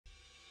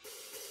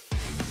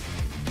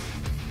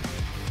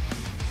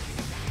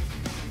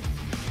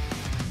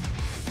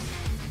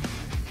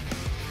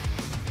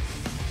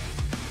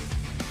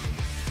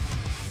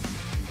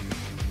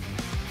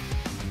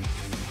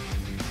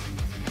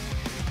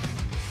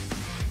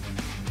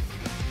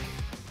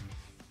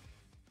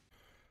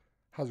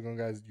How's it going,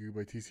 guys? You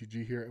by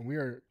TCG here, and we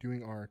are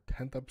doing our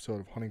 10th episode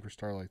of Hunting for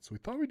Starlight. So we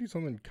thought we'd do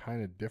something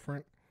kind of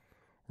different.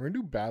 We're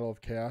gonna do Battle of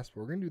Chaos,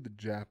 but we're gonna do the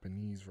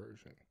Japanese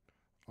version.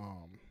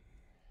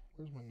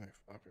 Where's my knife?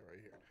 Up here,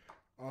 right here.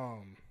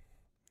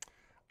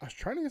 I was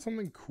trying to get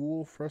something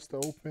cool for us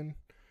to open,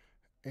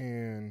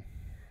 and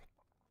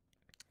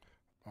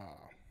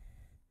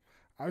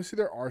obviously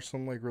there are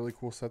some like really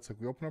cool sets. Like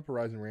we opened up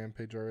Horizon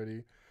Rampage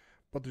already,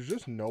 but there's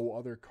just no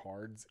other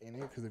cards in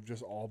it because they've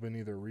just all been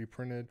either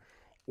reprinted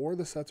or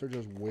the sets are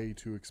just way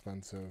too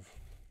expensive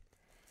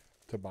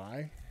to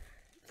buy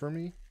for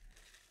me.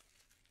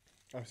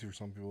 Obviously for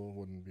some people it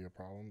wouldn't be a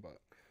problem, but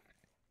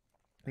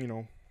you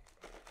know,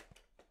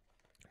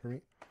 for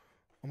me.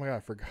 Oh my god, I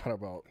forgot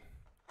about.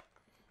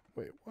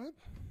 Wait, what? What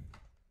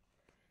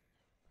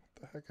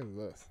the heck is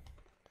this?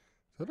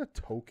 Is that a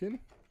token?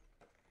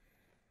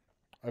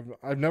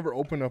 I've never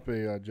opened up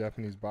a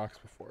Japanese box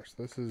before,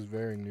 so this is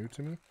very new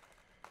to me.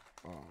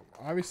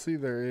 Obviously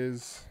there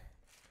is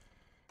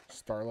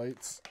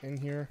Starlights in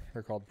here.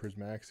 They're called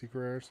Prismatic Secret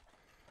Rares.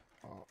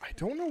 I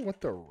don't know what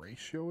the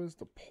ratio is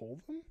to pull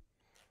them,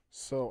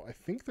 so I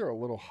think they're a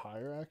little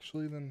higher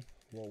actually than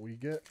what we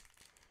get.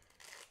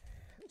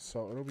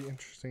 So it'll be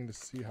interesting to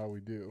see how we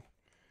do.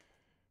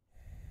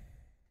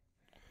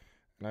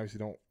 And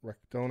obviously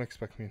don't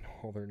expect me to know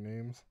all their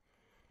names.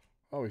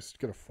 Oh, we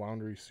get a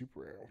Floundery Super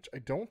Rare, which I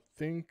don't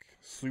think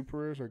Super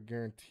Rares are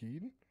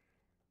guaranteed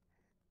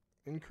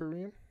in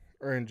Korean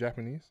or in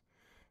Japanese.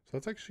 So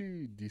that's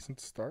actually a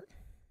decent start.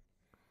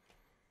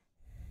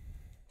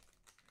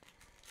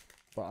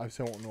 But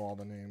obviously I won't know all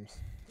the names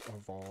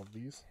of all of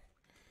these.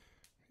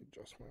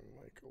 Adjust my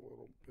mic a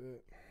little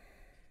bit.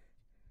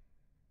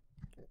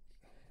 Hold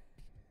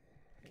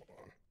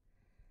on.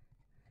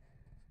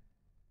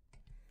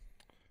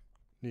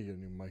 Need to get a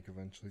new mic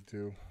eventually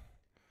too.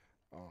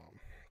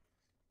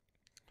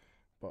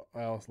 But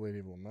I also Lady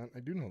of Lament. I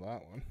do know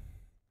that one.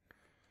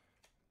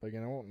 But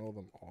again, I won't know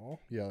them all.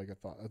 Yeah, like I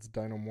thought. That's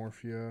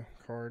Dinomorphia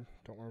card.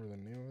 Don't remember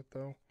the name of it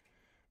though.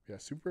 Yeah,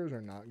 supers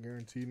are not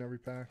guaranteed in every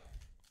pack.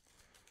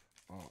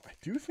 I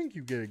do think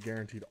you get a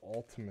guaranteed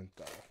ultimate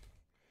though.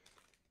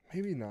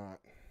 Maybe not.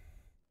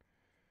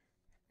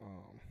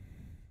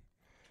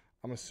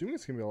 I'm assuming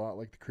it's gonna be a lot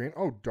like the Korean.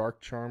 Oh,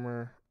 Dark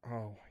Charmer. Oh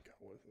my god,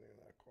 what is the name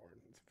of that card?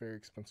 It's very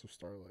expensive.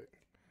 Starlight.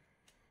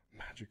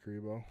 Magic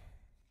Rebo.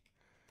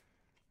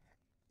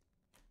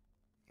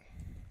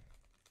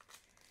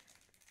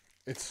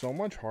 It's so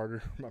much harder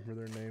to remember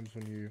their names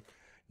when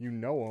you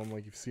know them,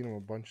 like you've seen them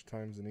a bunch of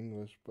times in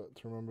English, but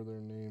to remember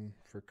their name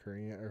for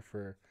Korean or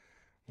for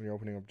when you're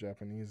opening up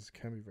Japanese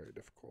can be very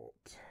difficult.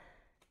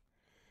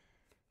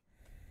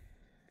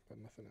 But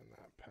nothing in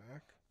that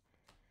pack.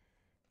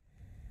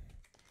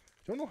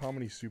 Don't know how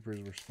many supers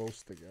we're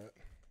supposed to get.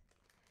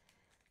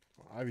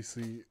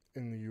 Obviously,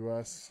 in the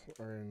US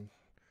or in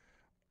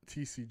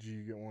TCG,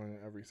 you get one in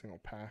every single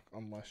pack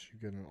unless you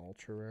get an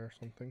ultra rare or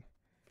something.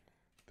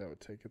 That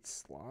would take its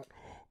slot.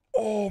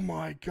 Oh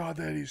my god,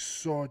 that is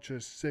such a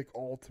sick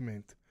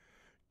ultimate.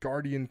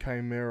 Guardian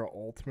Chimera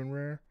ultimate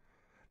rare.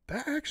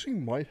 That actually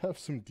might have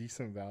some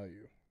decent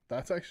value.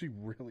 That's actually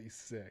really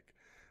sick.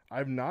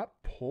 I've not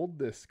pulled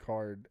this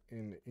card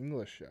in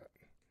English yet.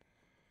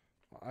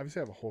 Obviously,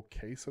 I have a whole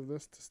case of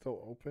this to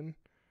still open,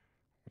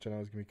 which I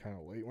know is going to be kind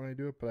of late when I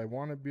do it, but I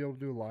want to be able to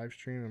do a live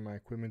stream, and my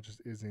equipment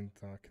just isn't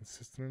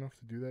consistent enough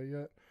to do that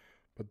yet.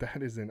 But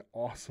that is an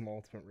awesome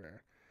ultimate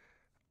rare.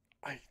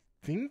 I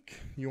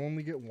think you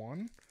only get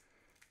one.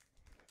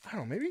 I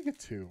don't know, maybe you get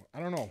two. I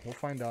don't know. We'll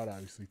find out,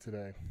 obviously,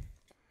 today.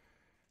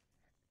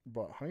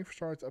 But Hunting for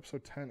Starlight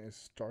episode 10 is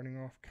starting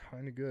off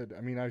kind of good. I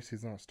mean, obviously,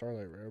 it's not a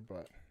Starlight rare,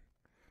 but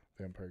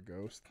Vampire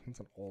Ghost. It's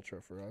an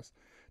ultra for us.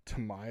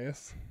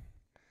 Timaeus.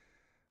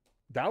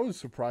 That would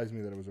surprise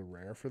me that it was a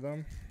rare for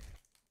them.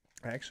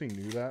 I actually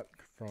knew that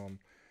from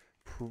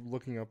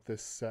looking up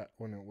this set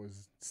when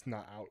it's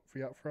not out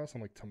yet for us.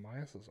 I'm like,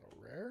 Timaeus is a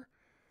rare?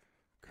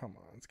 Come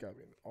on, it's got to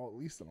be at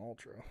least an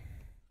ultra.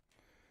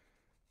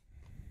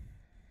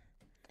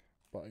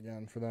 But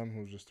again, for them,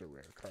 it was just a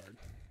rare card.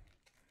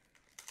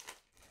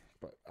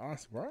 But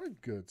honestly, we're on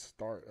a good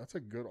start. That's a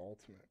good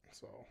ultimate,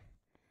 so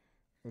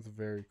that's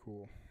very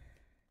cool.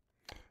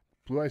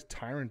 Blue Eyes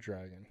Tyrant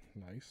Dragon,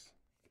 nice.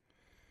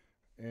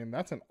 And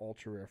that's an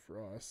ultra rare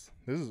for us.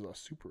 This is a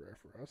super rare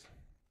for us.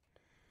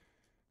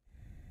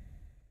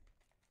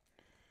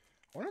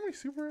 I wonder how many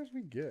super rares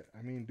we get.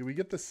 I mean, do we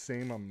get the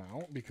same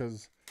amount?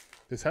 Because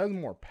this has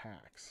more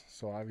packs,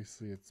 so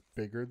obviously it's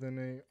bigger than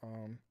a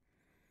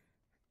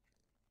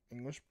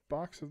English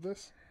box of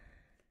this.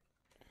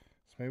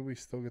 So maybe we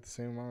still get the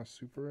same amount of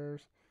super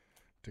rares.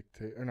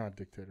 Dictator, or not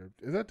Dictator.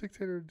 Is that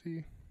Dictator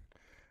D?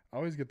 I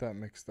always get that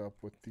mixed up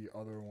with the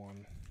other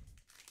one.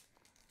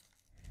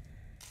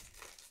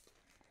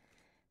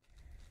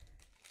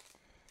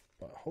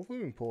 But hopefully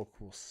we can pull a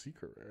cool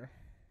secret rare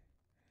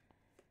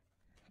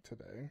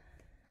today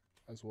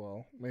as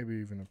well. Maybe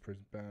even a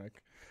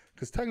prismatic.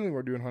 Because technically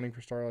we're doing Hunting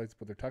for Starlights,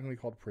 but they're technically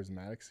called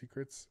prismatic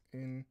secrets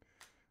in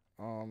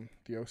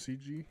the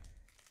OCG.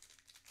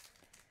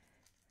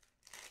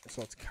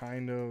 So it's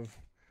kind of...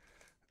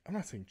 I'm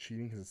not saying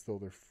cheating because it's still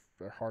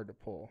they're hard to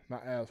pull.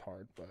 Not as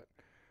hard, but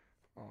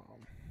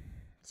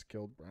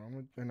skilled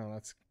brown. No,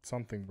 that's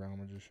something brown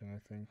magician, I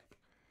think.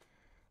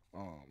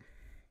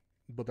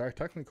 But they're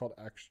technically called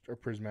extra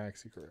prismatic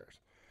secret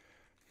rares.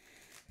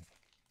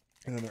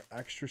 And then they're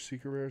extra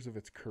secret rares if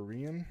it's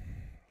Korean.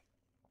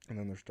 And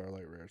then there's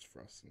Starlight rares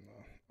for us in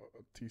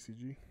the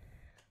TCG.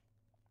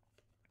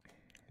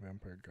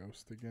 Vampire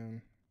Ghost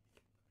again.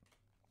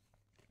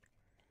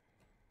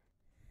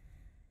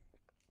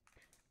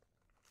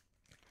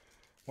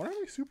 What how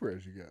many super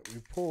rares you get?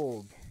 We've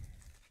pulled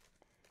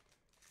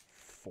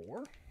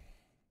 4.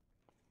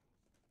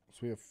 So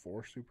we have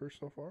 4 supers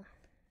so far.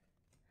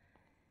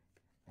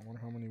 I wonder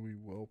how many we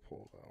will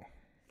pull though.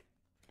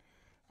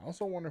 I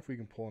also wonder if we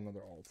can pull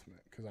another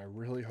ultimate, because I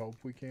really hope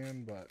we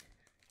can, but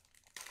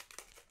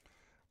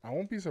I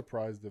won't be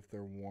surprised if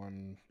they're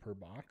 1 per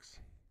box.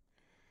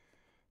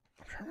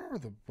 I'm trying to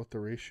remember what the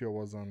ratio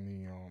was on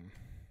the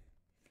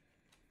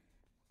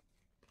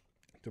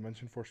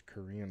Dimension Force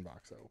Korean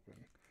box I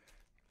opened.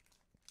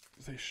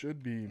 They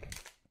should be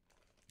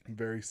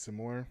very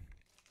similar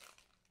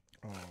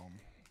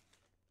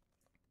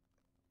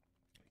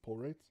pull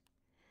rates.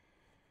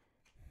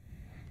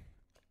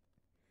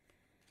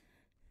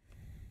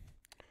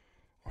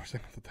 I was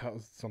thinking that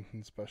was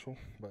something special,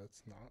 but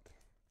it's not.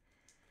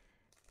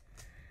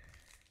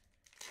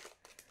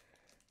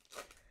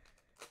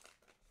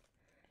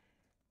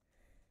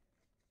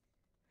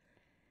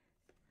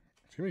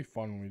 It's gonna be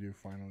fun when we do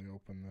finally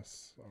open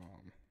this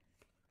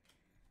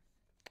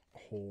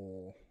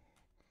whole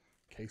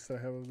case that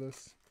I have of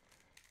this.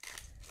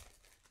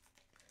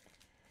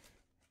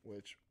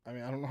 Which, I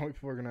mean, I don't know how many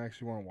people are gonna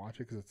actually want to watch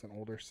it because it's an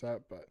older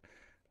set, but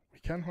we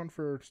can hunt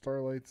for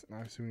Starlights, and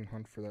obviously we can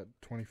hunt for that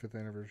 25th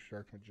Anniversary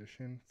Dark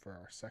Magician for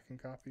our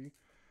second copy.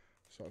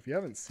 So if you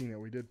haven't seen it,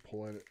 we did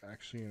pull it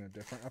actually in a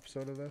different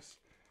episode of this.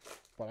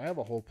 But I have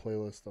a whole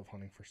playlist of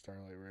hunting for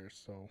Starlight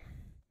rares, so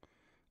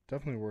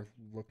definitely worth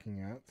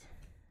looking at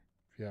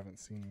if you haven't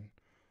seen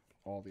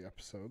all the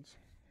episodes.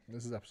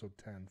 This is episode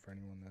 10 for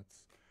anyone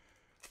that's,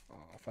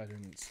 if I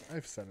didn't,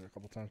 I've said it a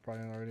couple times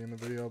probably already in the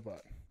video,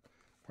 but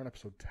we're on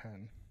episode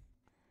 10.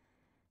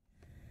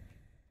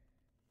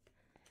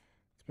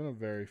 It's been a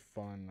very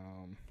fun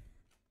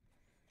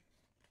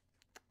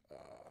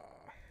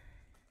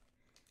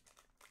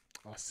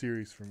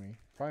series for me.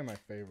 Probably my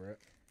favorite.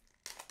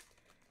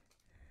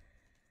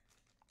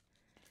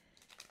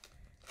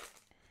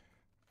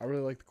 I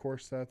really like the core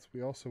sets.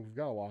 We've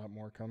got a lot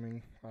more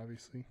coming,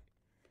 obviously.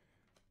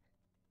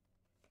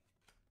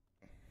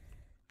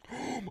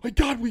 Oh my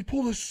god, we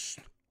pulled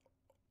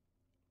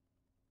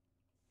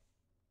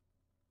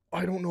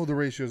I don't know the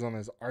ratios on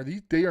this.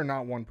 They are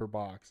not 1 per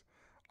box.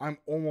 I'm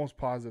almost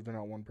positive they're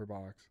not 1 per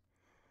box.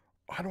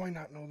 How do I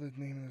not know the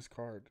name of this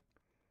card?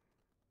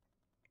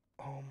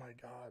 Oh my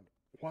god.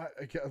 What?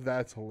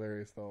 That's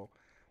hilarious though.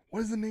 What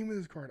is the name of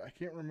this card? I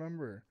can't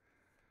remember.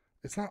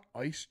 It's not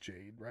Ice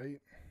Jade,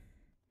 right?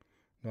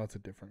 No, it's a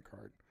different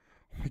card.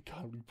 Oh my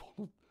god, we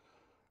pulled.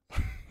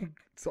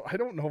 So I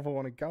don't know if I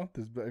want to count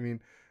this, but I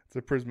mean, it's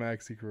a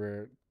prismatic secret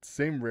rare.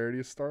 Same rarity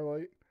as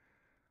Starlight.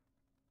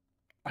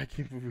 I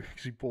can't believe we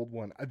actually pulled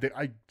 1.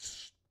 I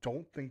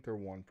don't think they're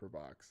 1 per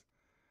box.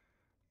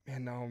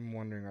 Man, now I'm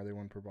wondering, are they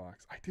 1 per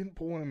box? I didn't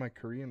pull 1 in my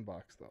Korean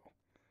box, though.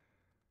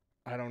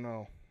 I don't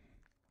know.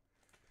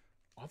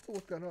 I'll have to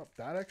look that up.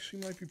 That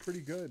actually might be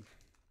pretty good.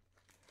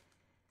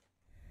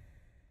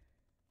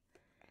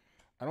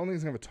 I don't think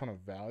it's going to have a ton of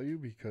value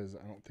because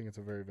I don't think it's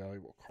a very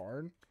valuable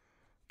card.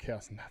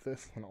 Chaos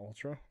Nethys and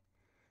Ultra.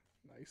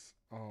 Nice.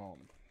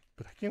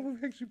 But I can't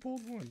believe we actually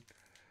pulled 1.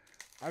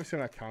 Obviously,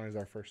 I'm not counting as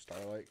our first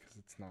Starlight because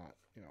it's not,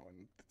 in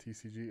the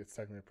TCG. It's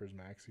technically a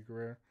Prismatic Secret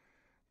Rare.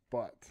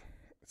 But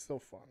it's still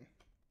fun.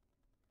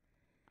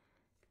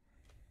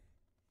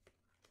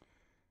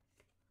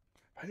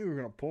 If I knew we were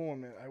going to pull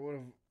one, man, I would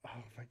have...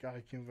 Oh, my God,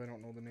 I can't believe I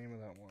don't know the name of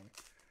that one.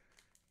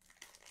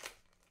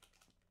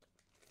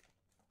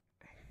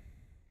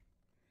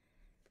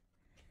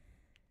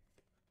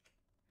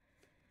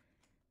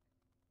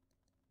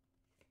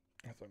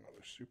 That's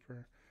another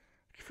super...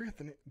 I forget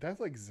the name. That's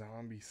like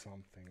zombie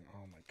something.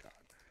 Oh, my God.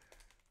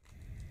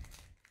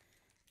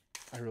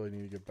 I really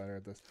need to get better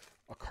at this.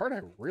 A card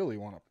I really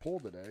want to pull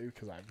today,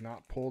 because I've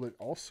not pulled it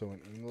also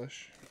in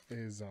English,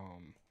 is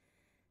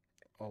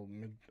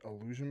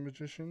Illusion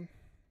Magician.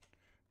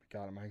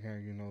 God, am I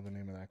going to know the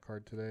name of that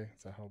card today?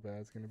 Is that how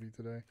bad it's going to be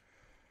today?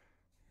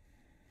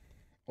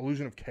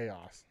 Illusion of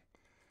Chaos.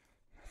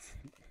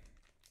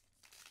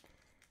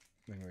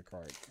 Name of the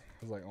card.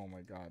 I was like, oh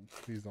my God.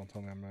 Please don't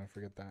tell me I'm going to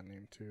forget that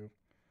name too.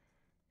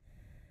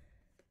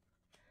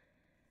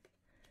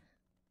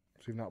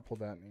 So we've not pulled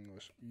that in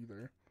English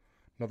either.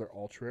 Another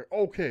ultra rare.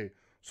 Okay,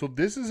 so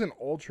this is an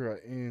ultra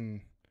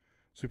in...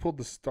 So we pulled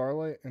the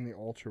Starlight and the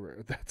ultra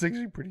rare. That's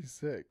actually pretty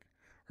sick.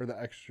 Or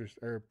the extra...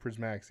 Or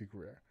prismatic secret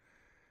rare.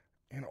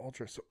 And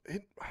ultra. So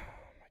it... Oh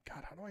my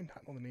God, how do I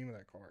not know the name of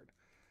that card?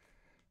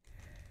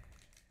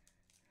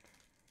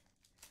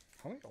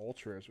 How many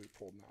ultra rares we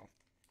pulled now?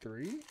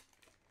 3?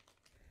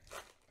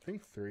 I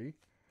think 3.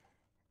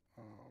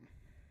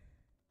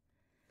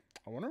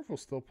 I wonder if we'll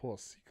still pull a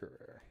secret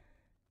rare.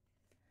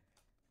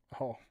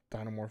 Oh,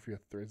 Dynamorphia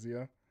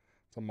Thrizia.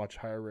 It's a much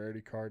higher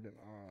rarity card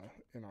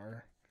in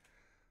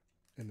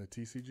the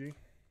TCG. It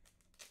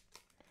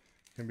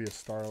can be a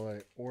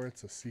Starlight or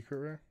it's a secret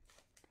rare.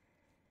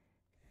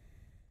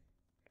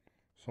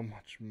 So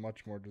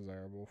much more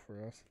desirable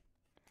for us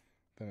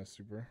than a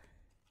super.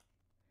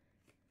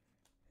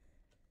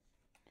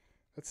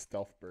 That's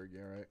Stealthberg,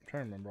 yeah, right? I'm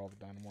trying to remember all the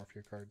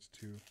Dynamorphia cards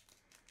too.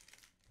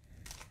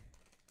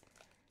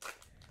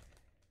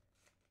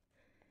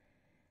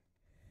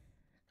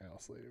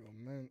 Alice Lady of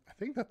Lament. I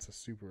think that's a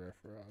super rare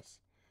for us.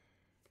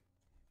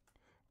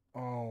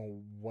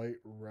 Oh, White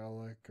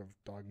Relic of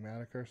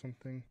Dogmatica or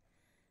something.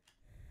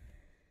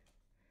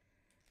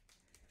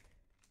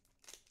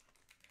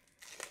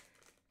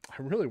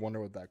 I really wonder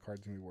what that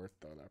card's gonna be worth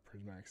though, that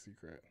Prismatic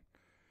Secret.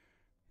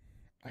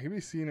 I could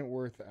be seeing it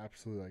worth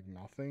absolutely like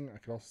nothing. I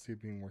could also see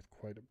it being worth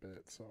quite a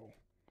bit, so.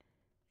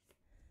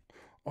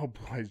 Oh,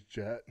 Blaze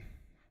Jet.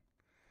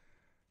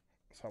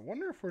 So I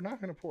wonder if we're not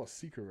going to pull a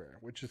secret rare,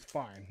 which is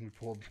fine. We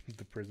pulled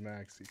the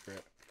Prismatic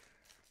Secret.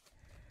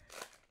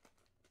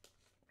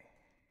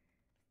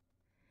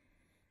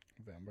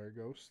 Vampire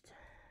Ghost.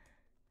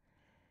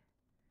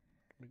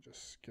 We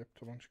just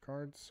skipped a bunch of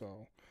cards.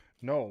 So,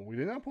 no, we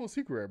did not pull a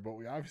secret rare, but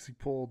we obviously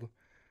pulled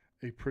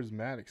a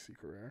Prismatic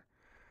secret rare.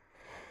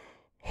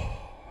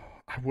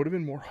 I would have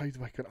been more hyped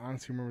if I could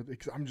honestly remember,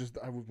 because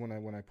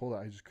when I pulled it,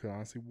 I just could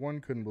honestly,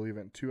 one, couldn't believe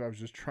it, and two, I was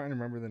just trying to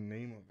remember the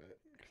name of it,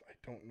 because I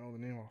don't know the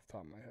name off the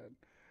top of my head.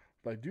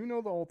 But I do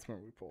know the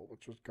ultimate we pulled,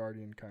 which was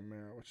Guardian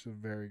Chimera, which is a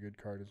very good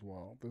card as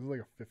well. This is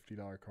like a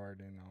 $50 card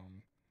in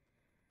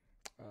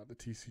the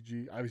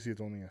TCG. Obviously,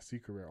 it's only a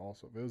secret rare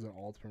also. If it was an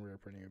ultimate rare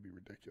printing, it would be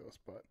ridiculous,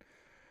 but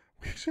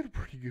we actually had a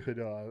pretty good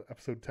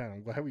episode 10.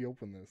 I'm glad we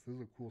opened this. This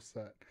is a cool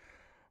set.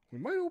 We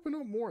might open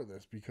up more of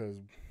this, because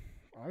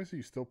obviously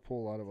you still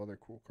pull a lot of other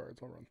cool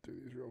cards. I'll run through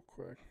these real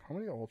quick. How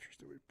many ultras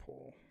did we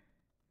pull?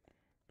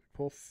 Did we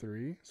pull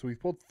 3? So we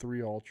pulled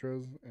 3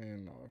 ultras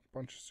and a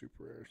bunch of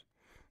super rares.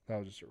 That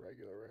was just a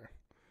regular rare.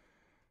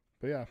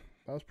 But yeah,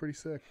 that was pretty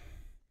sick.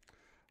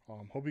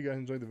 Hope you guys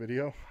enjoyed the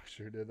video. I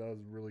sure did. That was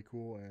really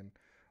cool. And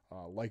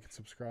like and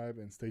subscribe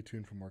and stay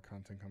tuned for more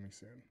content coming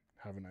soon.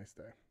 Have a nice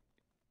day.